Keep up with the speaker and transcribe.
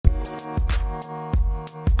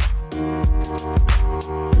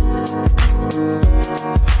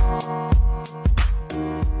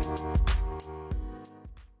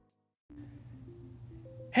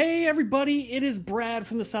everybody, it is Brad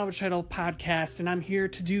from the Salvage Title Podcast, and I'm here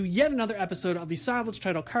to do yet another episode of the Salvage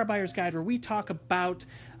Title Car Buyer's Guide, where we talk about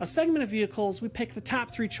a segment of vehicles. We pick the top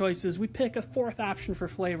three choices. We pick a fourth option for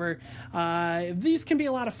flavor. These can be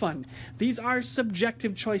a lot of fun. These are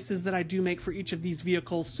subjective choices that I do make for each of these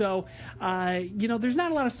vehicles, so, there's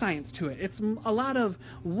not a lot of science to it. It's a lot of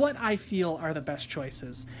what I feel are the best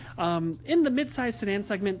choices. In the midsize sedan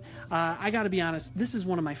segment, I gotta be honest, this is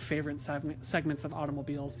one of my favorite segments of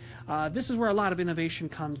automobiles. This is where a lot of innovation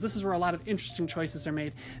comes. This is where a lot of interesting choices are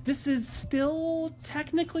made. This is still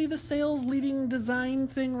technically the sales leading design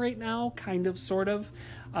thing right now, kind of, sort of.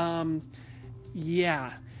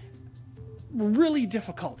 Really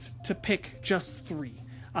difficult to pick just three.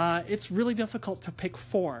 It's really difficult to pick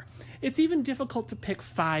four. It's even difficult to pick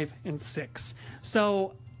 5 and 6.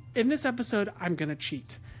 So in this episode, I'm going to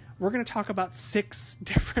cheat. We're going to talk about 6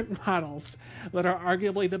 different models that are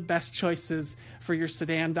arguably the best choices for your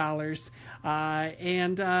sedan dollars.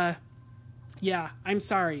 I'm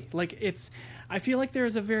sorry. I feel like there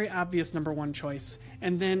is a very obvious number one choice,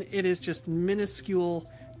 and then it is just minuscule,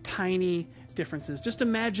 tiny differences. Just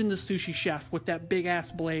imagine the sushi chef with that big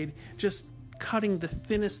ass blade just cutting the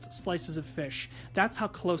thinnest slices of fish. That's how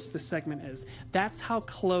close this segment is. That's how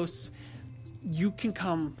close you can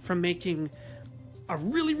come from making a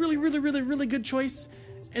really, really, really, really, really good choice,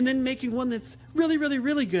 and then making one that's really, really,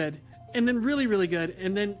 really good, and then really, really good,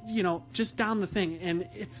 and then, just down the thing. And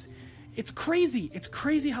it's crazy. It's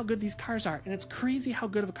crazy how good these cars are, and it's crazy how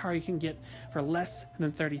good of a car you can get for less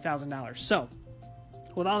than $30,000. So,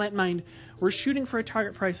 with all that in mind, we're shooting for a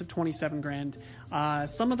target price of $27,000.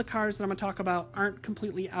 Some of the cars that I'm going to talk about aren't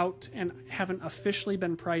completely out and haven't officially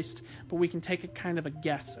been priced, but we can take a kind of a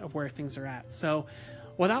guess of where things are at. So,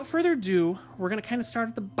 without further ado, we're going to kind of start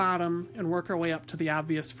at the bottom and work our way up to the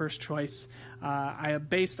obvious first choice.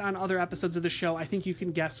 Based on other episodes of the show, I think you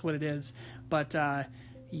can guess what it is. But,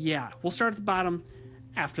 we'll start at the bottom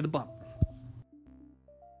after the bump.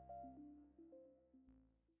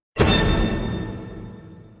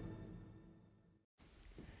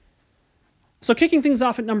 So kicking things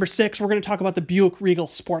off at number 6, we're going to talk about the Buick Regal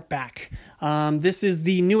Sportback. This is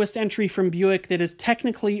the newest entry from Buick that is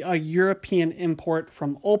technically a European import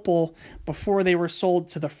from Opel before they were sold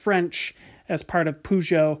to the French as part of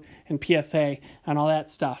Peugeot and PSA and all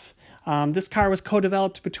that stuff. This car was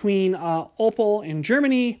co-developed between Opel in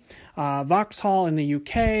Germany, Vauxhall in the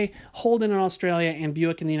UK, Holden in Australia, and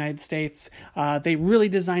Buick in the United States. They really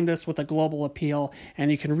designed this with a global appeal, and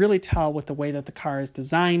you can really tell with the way that the car is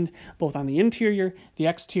designed, both on the interior, the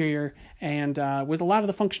exterior, and with a lot of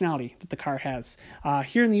the functionality that the car has.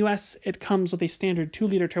 Here in the US, it comes with a standard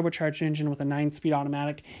 2-liter turbocharged engine with a 9-speed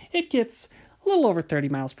automatic. It gets a little over 30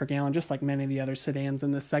 miles per gallon, just like many of the other sedans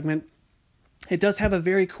in this segment. It does have a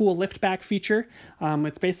very cool liftback feature.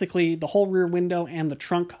 It's basically the whole rear window and the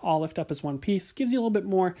trunk all lift up as one piece. Gives you a little bit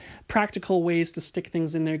more practical ways to stick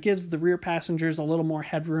things in there. Gives the rear passengers a little more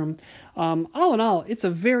headroom. All in all, it's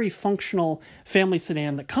a very functional family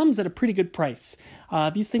sedan that comes at a pretty good price.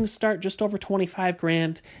 These things start just over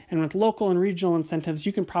 $25,000, and with local and regional incentives,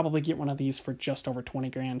 you can probably get one of these for just over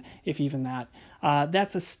 $20,000, if even that.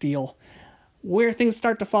 That's a steal. Where things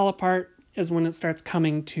start to fall apart is when it starts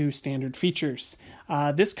coming to standard features.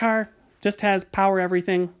 This car just has power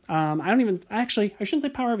everything. I shouldn't say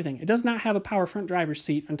power everything. It does not have a power front driver's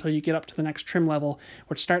seat until you get up to the next trim level,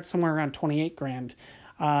 which starts somewhere around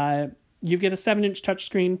 $28,000. You get a 7-inch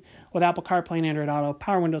touchscreen with Apple CarPlay and Android Auto,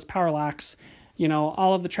 power windows, power locks,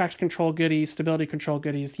 all of the traction control goodies, stability control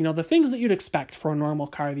goodies, the things that you'd expect for a normal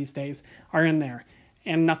car these days are in there,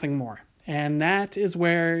 and nothing more. And that is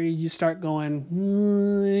where you start going,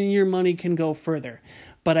 your money can go further.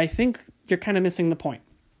 But I think you're kind of missing the point.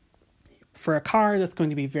 For a car that's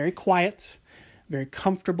going to be very quiet, very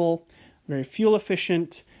comfortable, very fuel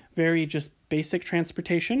efficient, very just basic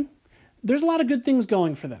transportation, there's a lot of good things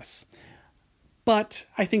going for this. But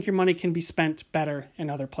I think your money can be spent better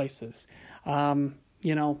in other places. There's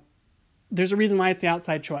a reason why it's the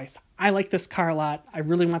outside choice. I like this car a lot. I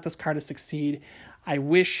really want this car to succeed. I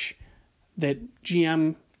wish that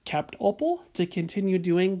GM kept Opel to continue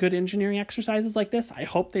doing good engineering exercises like this. I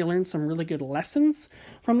hope they learned some really good lessons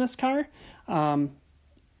from this car.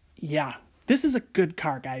 This is a good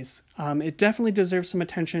car, guys. It definitely deserves some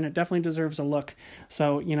attention. It definitely deserves a look.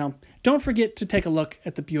 So, don't forget to take a look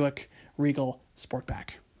at the Buick Regal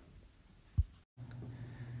Sportback.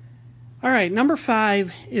 All right, number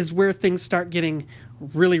 5 is where things start getting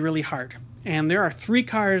really, really hard. And there are 3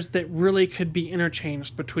 cars that really could be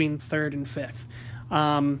interchanged between 3rd and 5th.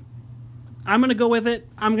 I'm going to go with it.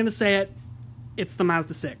 I'm going to say it. It's the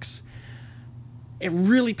Mazda 6. It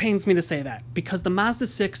really pains me to say that, because the Mazda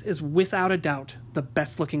 6 is without a doubt the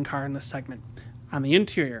best looking car in this segment. On the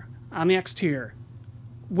interior, on the exterior,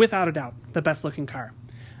 without a doubt, the best looking car.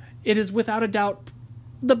 It is without a doubt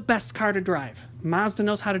the best car to drive. Mazda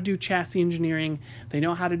knows how to do chassis engineering. They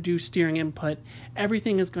know how to do steering input.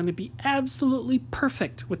 Everything is going to be absolutely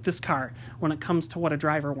perfect with this car when it comes to what a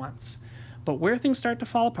driver wants. But where things start to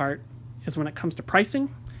fall apart is when it comes to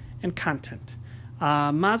pricing and content.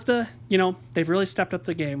 Mazda, they've really stepped up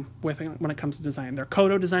the game when it comes to design. Their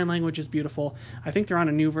Kodo design language is beautiful. I think they're on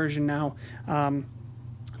a new version now.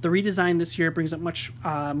 The redesign this year brings it much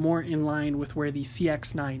more in line with where the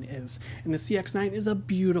CX-9 is. And the CX-9 is a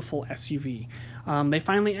beautiful SUV. They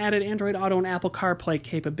finally added Android Auto and Apple CarPlay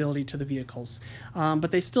capability to the vehicles.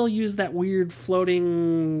 But they still use that weird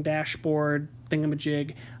floating dashboard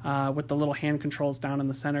thingamajig with the little hand controls down in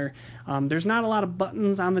the center. There's not a lot of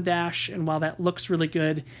buttons on the dash, and while that looks really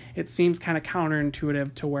good, it seems kind of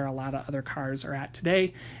counterintuitive to where a lot of other cars are at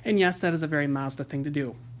today. And yes, that is a very Mazda thing to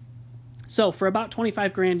do. So for about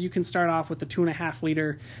 $25,000, you can start off with the 2.5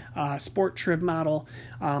 liter sport trim model.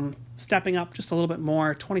 Stepping up just a little bit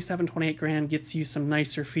more, $28,000 gets you some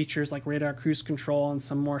nicer features like radar cruise control and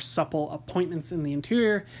some more supple appointments in the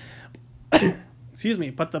interior. Excuse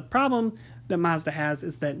me, but the problem that Mazda has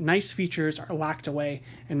is that nice features are locked away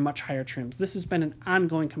in much higher trims. This has been an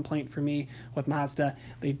ongoing complaint for me with Mazda.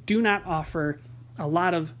 They do not offer a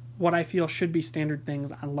lot of what I feel should be standard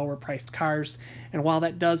things on lower priced cars. And while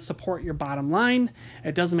that does support your bottom line,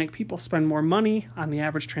 it doesn't make people spend more money on the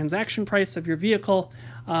average transaction price of your vehicle.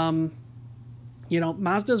 Mazda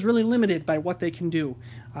is really limited by what they can do.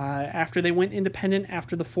 After they went independent,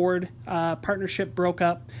 after the Ford partnership broke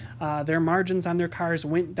up, their margins on their cars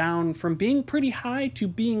went down from being pretty high to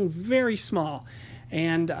being very small.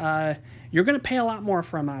 And you're going to pay a lot more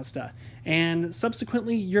for a Mazda. And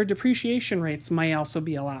subsequently, your depreciation rates may also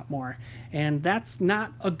be a lot more. And that's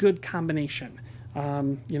not a good combination.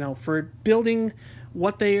 For building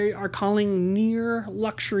what they are calling near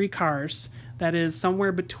luxury cars, that is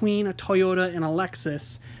somewhere between a Toyota and a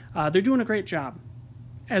Lexus, they're doing a great job.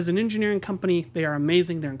 As an engineering company, they are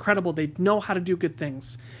amazing. They're incredible. They know how to do good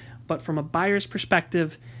things. But from a buyer's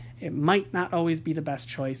perspective, it might not always be the best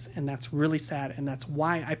choice, and that's really sad, and that's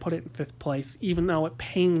why I put it in 5th place, even though it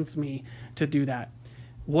pains me to do that.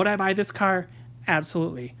 Would I buy this car?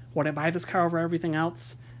 Absolutely. Would I buy this car over everything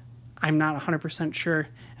else? I'm not 100% sure,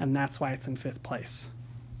 and that's why it's in 5th place.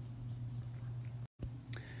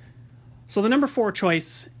 So the number 4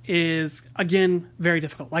 choice is, again, very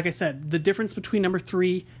difficult. Like I said, the difference between number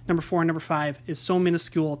 3, number 4, and number 5 is so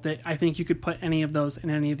minuscule that I think you could put any of those in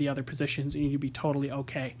any of the other positions and you'd be totally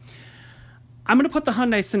okay. I'm going to put the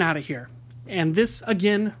Hyundai Sonata here. And this,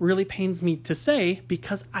 again, really pains me to say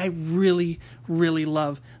because I really, really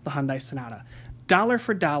love the Hyundai Sonata. Dollar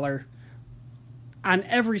for dollar, on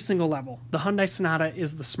every single level, the Hyundai Sonata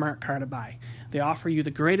is the smart car to buy. They offer you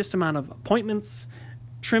the greatest amount of appointments,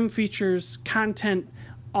 trim features, content,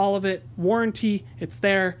 all of it, warranty, it's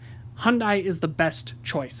there. Hyundai is the best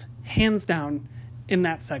choice, hands down, in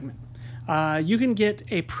that segment. You can get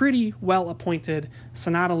a pretty well-appointed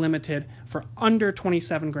Sonata Limited for under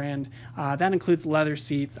 $27,000. That includes leather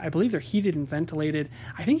seats. I believe they're heated and ventilated.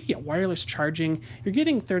 I think you get wireless charging. You're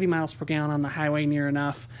getting 30 miles per gallon on the highway near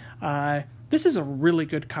enough. This is a really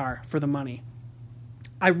good car for the money.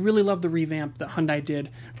 I really love the revamp that Hyundai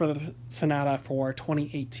did for the Sonata for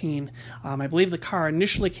 2018. I believe the car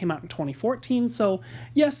initially came out in 2014, so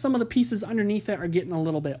yes, some of the pieces underneath it are getting a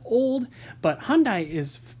little bit old, but Hyundai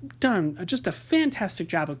has done just a fantastic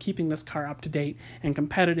job of keeping this car up to date and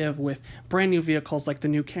competitive with brand new vehicles like the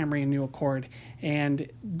new Camry and new Accord, and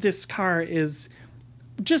this car is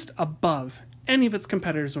just above any of its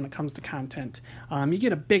competitors when it comes to content. You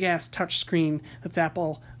get a big-ass touchscreen that's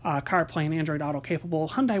Apple CarPlay and Android Auto capable.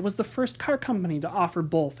 Hyundai was the first car company to offer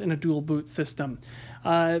both in a dual boot system.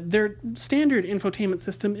 Their standard infotainment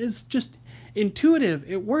system is just intuitive.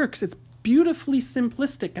 It works. It's beautifully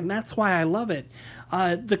simplistic, and that's why I love it.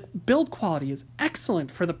 The build quality is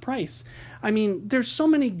excellent for the price. I mean, there's so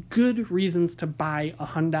many good reasons to buy a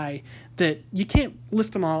Hyundai that you can't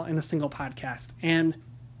list them all in a single podcast. And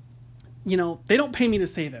they don't pay me to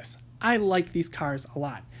say this. I like these cars a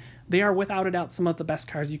lot. They are without a doubt some of the best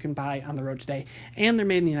cars you can buy on the road today, and they're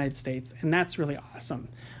made in the United States, and that's really awesome.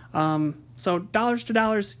 So dollars to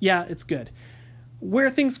dollars, yeah, it's good.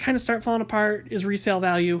 Where things kind of start falling apart is resale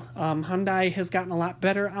value. Hyundai has gotten a lot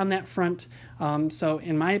better on that front. So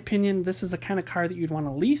in my opinion, this is a kind of car that you'd want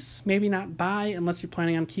to lease, maybe not buy unless you're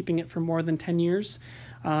planning on keeping it for more than 10 years.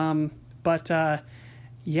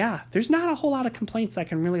 Yeah, there's not a whole lot of complaints I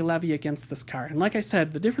can really levy against this car. And like I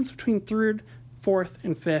said, the difference between 3rd, fourth,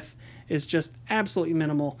 and fifth is just absolutely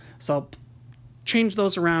minimal. So change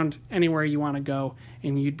those around anywhere you want to go,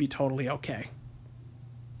 and you'd be totally okay.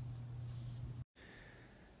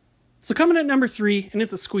 So coming at number 3, and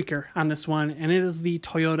it's a squeaker on this one, and it is the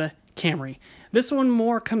Toyota Camry. This one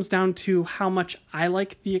more comes down to how much I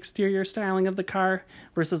like the exterior styling of the car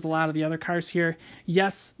versus a lot of the other cars here.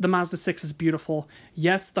 Yes, the Mazda 6 is beautiful.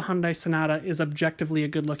 Yes, the Hyundai Sonata is objectively a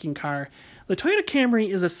good-looking car. The Toyota Camry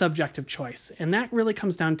is a subjective choice, and that really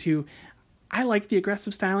comes down to I like the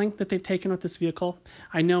aggressive styling that they've taken with this vehicle.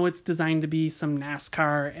 I know it's designed to be some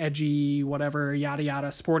NASCAR, edgy, whatever, yada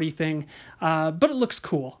yada, sporty thing, but it looks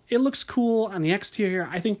cool. It looks cool on the exterior.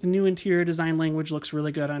 I think the new interior design language looks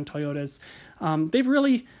really good on Toyotas. They've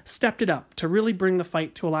really stepped it up to really bring the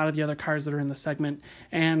fight to a lot of the other cars that are in the segment,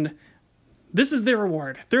 and this is their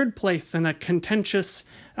reward. 3rd place in a contentious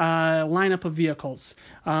lineup of vehicles.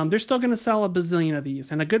 They're still going to sell a bazillion of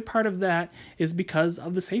these, and a good part of that is because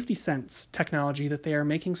of the safety sense technology that they are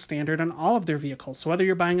making standard on all of their vehicles. So whether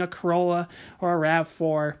you're buying a Corolla or a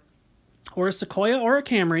RAV4 or a Sequoia or a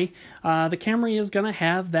Camry, the Camry is going to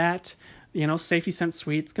have that safety sense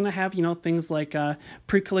suite. It's going to have, things like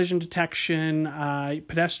pre-collision detection,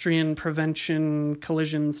 pedestrian prevention,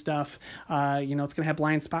 collision stuff. It's going to have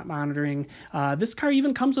blind spot monitoring. This car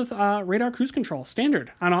even comes with radar cruise control,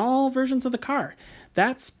 standard on all versions of the car.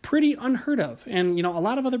 That's pretty unheard of. And, a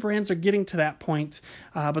lot of other brands are getting to that point,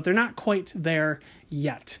 but they're not quite there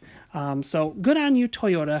yet. So good on you,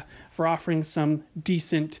 Toyota, for offering some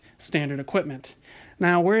decent standard equipment.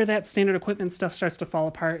 Now, where that standard equipment stuff starts to fall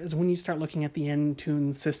apart is when you start looking at the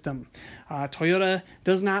Entune system. Toyota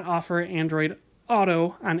does not offer Android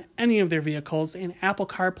Auto on any of their vehicles, and Apple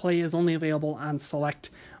CarPlay is only available on select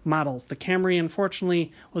models. The Camry,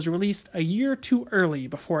 unfortunately, was released a year too early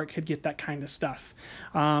before it could get that kind of stuff.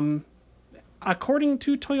 According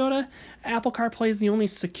to Toyota, Apple CarPlay is the only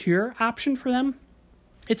secure option for them.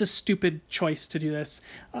 It's a stupid choice to do this,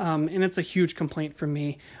 and it's a huge complaint from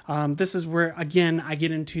me. This is where, again, I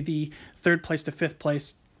get into the 3rd place to 5th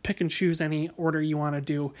place. Pick and choose any order you want to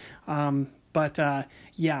do.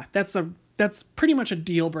 That's pretty much a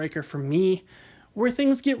deal breaker for me. Where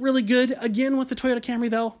things get really good, again, with the Toyota Camry,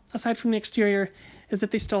 though, aside from the exterior, is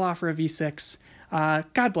that they still offer a V6.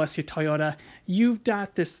 God bless you, Toyota. You've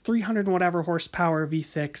got this 300 and whatever horsepower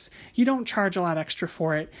V6. You don't charge a lot extra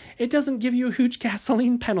for it. It doesn't give you a huge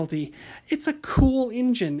gasoline penalty. It's a cool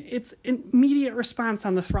engine. It's immediate response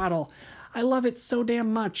on the throttle. I love it so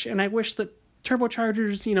damn much, and I wish that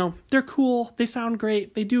turbochargers, they're cool. They sound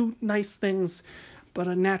great. They do nice things, but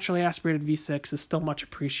a naturally aspirated V6 is still much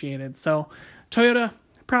appreciated. So, Toyota,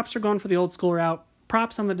 props are going for the old school route.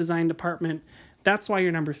 Props on the design department. That's why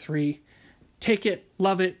you're number 3. Take it,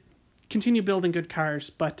 love it, continue building good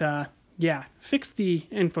cars, but fix the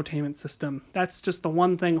infotainment system. That's just the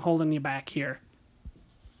one thing holding you back here.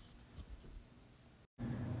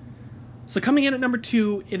 So coming in at number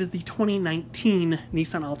 2, it is the 2019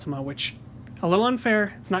 Nissan Altima, which, a little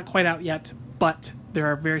unfair, it's not quite out yet, but there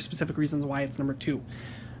are very specific reasons why it's number 2.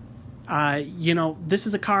 This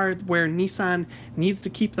is a car where Nissan needs to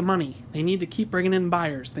keep the money. They need to keep bringing in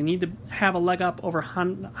buyers. They need to have a leg up over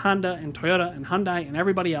Honda and Toyota and Hyundai and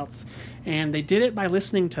everybody else. And they did it by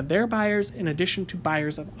listening to their buyers in addition to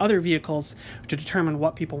buyers of other vehicles to determine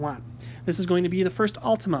what people want. This is going to be the first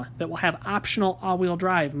Altima that will have optional all-wheel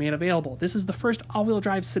drive made available. This is the first all-wheel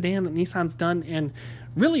drive sedan that Nissan's done in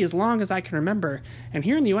really as long as I can remember. And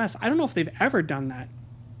here in the US, I don't know if they've ever done that.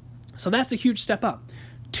 So that's a huge step up.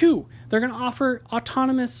 2, they're going to offer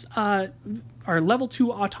autonomous or level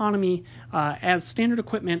 2 autonomy as standard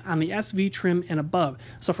equipment on the SV trim and above.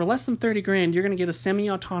 So for less than $30,000, you're going to get a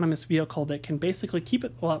semi-autonomous vehicle that can basically keep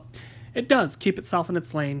it, it does keep itself in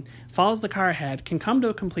its lane, follows the car ahead, can come to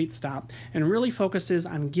a complete stop, and really focuses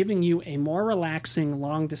on giving you a more relaxing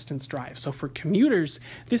long-distance drive. So for commuters,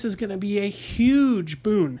 this is going to be a huge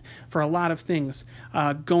boon for a lot of things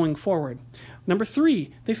going forward. Number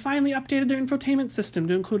 3, they finally updated their infotainment system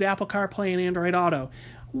to include Apple CarPlay and Android Auto.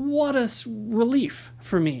 What a relief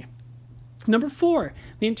for me. Number 4,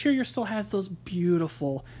 the interior still has those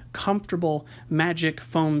beautiful, comfortable Magic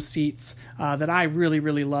foam seats that I really,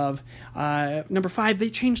 really love. Number 5, they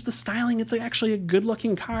changed the styling. It's actually a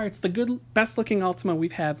good-looking car. It's the best-looking Altima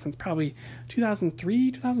we've had since probably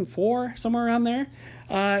 2003, 2004, somewhere around there.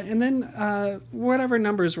 And then whatever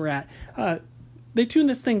numbers we're at. They tuned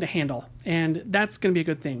this thing to handle, and that's going to be a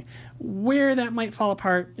good thing. Where that might fall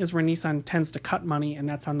apart is where Nissan tends to cut money, and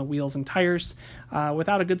that's on the wheels and tires.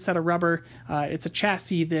 Without a good set of rubber, it's a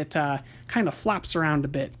chassis that kind of flops around a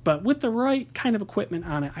bit. But with the right kind of equipment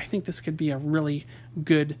on it, I think this could be a really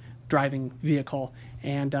good driving vehicle.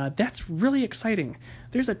 And that's really exciting.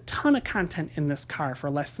 There's a ton of content in this car for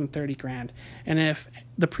less than 30 grand. And if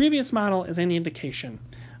the previous model is any indication,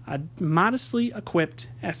 a modestly equipped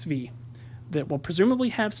SV that will presumably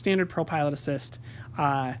have standard ProPilot Assist,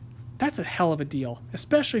 that's a hell of a deal,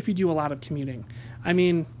 especially if you do a lot of commuting. I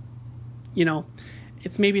mean, you know,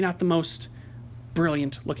 it's maybe not the most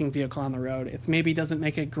brilliant looking vehicle on the road. It's maybe doesn't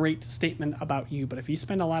make a great statement about you, but if you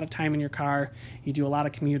spend a lot of time in your car, you do a lot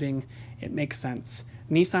of commuting, it makes sense.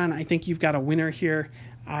 Nissan, I think you've got a winner here.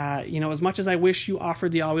 As much as I wish you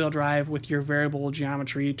offered the all-wheel drive with your variable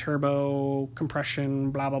geometry, turbo,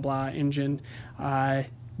 compression, blah, blah, blah engine,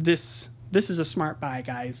 this is a smart buy,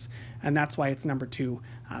 guys, and that's why it's number 2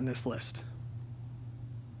 on this list.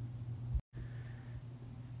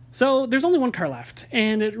 So there's only one car left,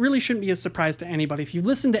 and it really shouldn't be a surprise to anybody. If you've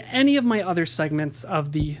listened to any of my other segments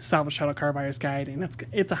of the Salvage Title Car Buyer's Guide, and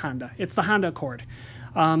it's a Honda. It's the Honda Accord.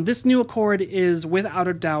 This new Accord is, without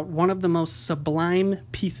a doubt, one of the most sublime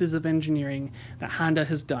pieces of engineering that Honda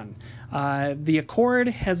has done. The Accord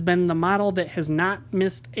has been the model that has not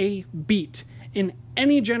missed a beat in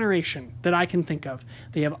any generation that I can think of.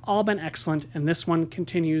 They have all been excellent, and this one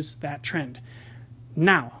continues that trend.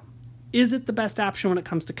 Now, is it the best option when it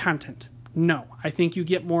comes to content? No. I think you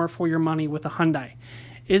get more for your money with a Hyundai.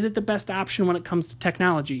 Is it the best option when it comes to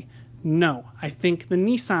technology? No. I think the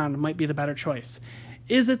Nissan might be the better choice.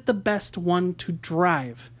 Is it the best one to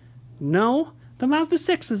drive? No. The Mazda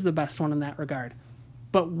 6 is the best one in that regard.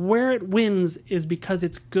 But where it wins is because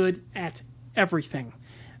it's good at everything.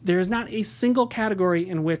 There is not a single category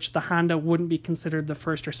in which the Honda wouldn't be considered the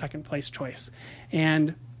first or second place choice.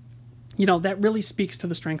 And that really speaks to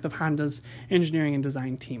the strength of Honda's engineering and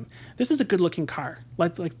design team. This is a good-looking car.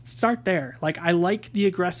 Let's start there. I like the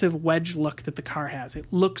aggressive wedge look that the car has. It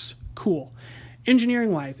looks cool.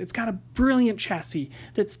 Engineering-wise, it's got a brilliant chassis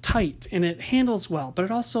that's tight and it handles well, but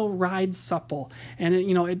it also rides supple.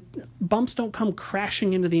 And bumps don't come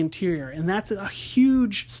crashing into the interior, and that's a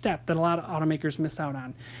huge step that a lot of automakers miss out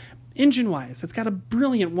on. Engine-wise, it's got a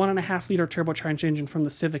brilliant 1.5-liter turbocharged engine from the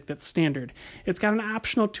Civic that's standard. It's got an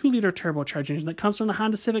optional 2-liter turbocharged engine that comes from the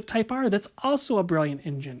Honda Civic Type R that's also a brilliant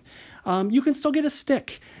engine. You can still get a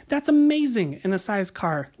stick. That's amazing in a size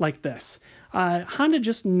car like this. Honda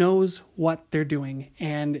just knows what they're doing,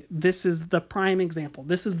 and this is the prime example.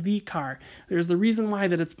 This is the car. There's the reason why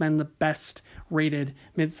that it's been the best rated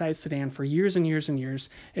midsize sedan for years and years and years.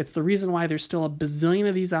 It's the reason why there's still a bazillion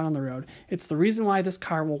of these out on the road. It's the reason why this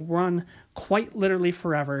car will run quite literally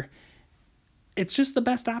forever. It's just the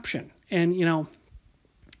best option. And,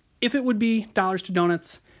 if it would be dollars to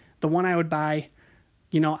donuts, the one I would buy,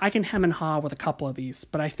 I can hem and haw with a couple of these,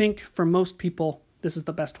 but I think for most people, this is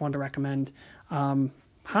the best one to recommend.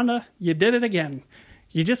 Honda, you did it again.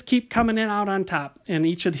 You just keep coming out on top in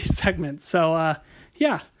each of these segments. So,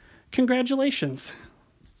 congratulations.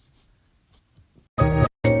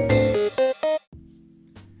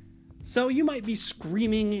 So you might be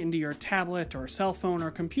screaming into your tablet or cell phone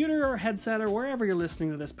or computer or headset or wherever you're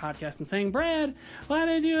listening to this podcast and saying, Brad, why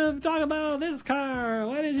did you talk about this car?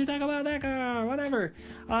 Why did you talk about that car? Whatever.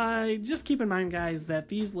 Just keep in mind, guys, that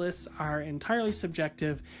these lists are entirely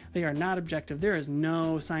subjective. They are not objective. There is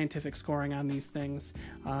no scientific scoring on these things.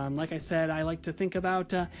 Like I said, I like to think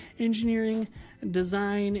about engineering,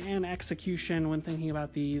 design, and execution when thinking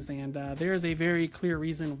about these, and there is a very clear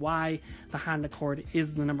reason why the Honda Accord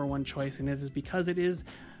is the number one choice, and it is because it is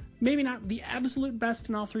maybe not the absolute best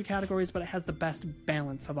in all three categories, but it has the best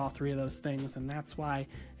balance of all three of those things, and that's why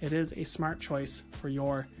it is a smart choice for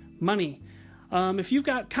your money. If you've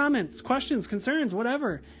got comments, questions, concerns,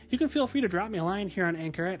 whatever, you can feel free to drop me a line here on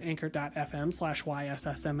Anchor at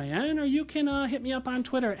anchor.fm/YSSMAN, or you can hit me up on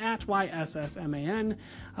Twitter at YSSMAN.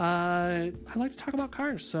 I like to talk about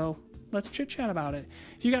cars, so let's chit-chat about it.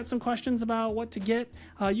 If you got some questions about what to get,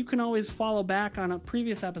 you can always follow back on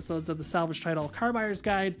previous episodes of the Salvage Title Car Buyer's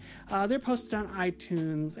Guide. They're posted on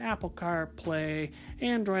iTunes, Apple CarPlay,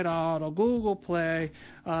 Android Auto, Google Play,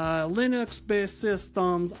 Linux-based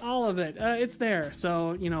systems, all of it. It's there.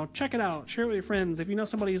 So, check it out. Share it with your friends. If you know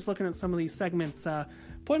somebody who's looking at some of these segments,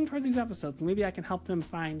 point them towards these episodes. Maybe I can help them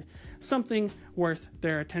find something worth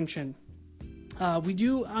their attention. We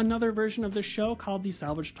do another version of this show called the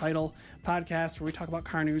Salvage Title Podcast, where we talk about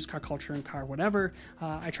car news, car culture, and car whatever.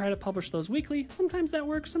 I try to publish those weekly. Sometimes that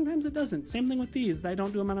works, sometimes it doesn't. Same thing with these. I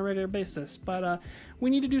don't do them on a regular basis, but we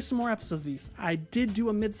need to do some more episodes of these. I did do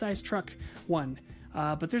a mid-size truck one,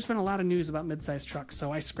 but there's been a lot of news about mid-size trucks,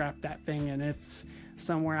 so I scrapped that thing, and it's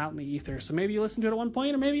somewhere out in the ether. So maybe you listened to it at one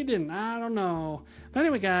point, or maybe you didn't. I don't know. But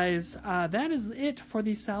anyway, guys, that is it for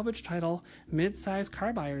the salvage title Mid-Size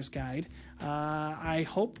Car Buyer's Guide. I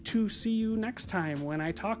hope to see you next time when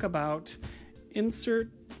I talk about insert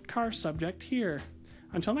car subject here.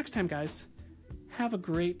 Until next time, guys, have a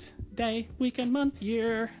great day, weekend, month,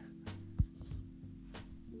 year.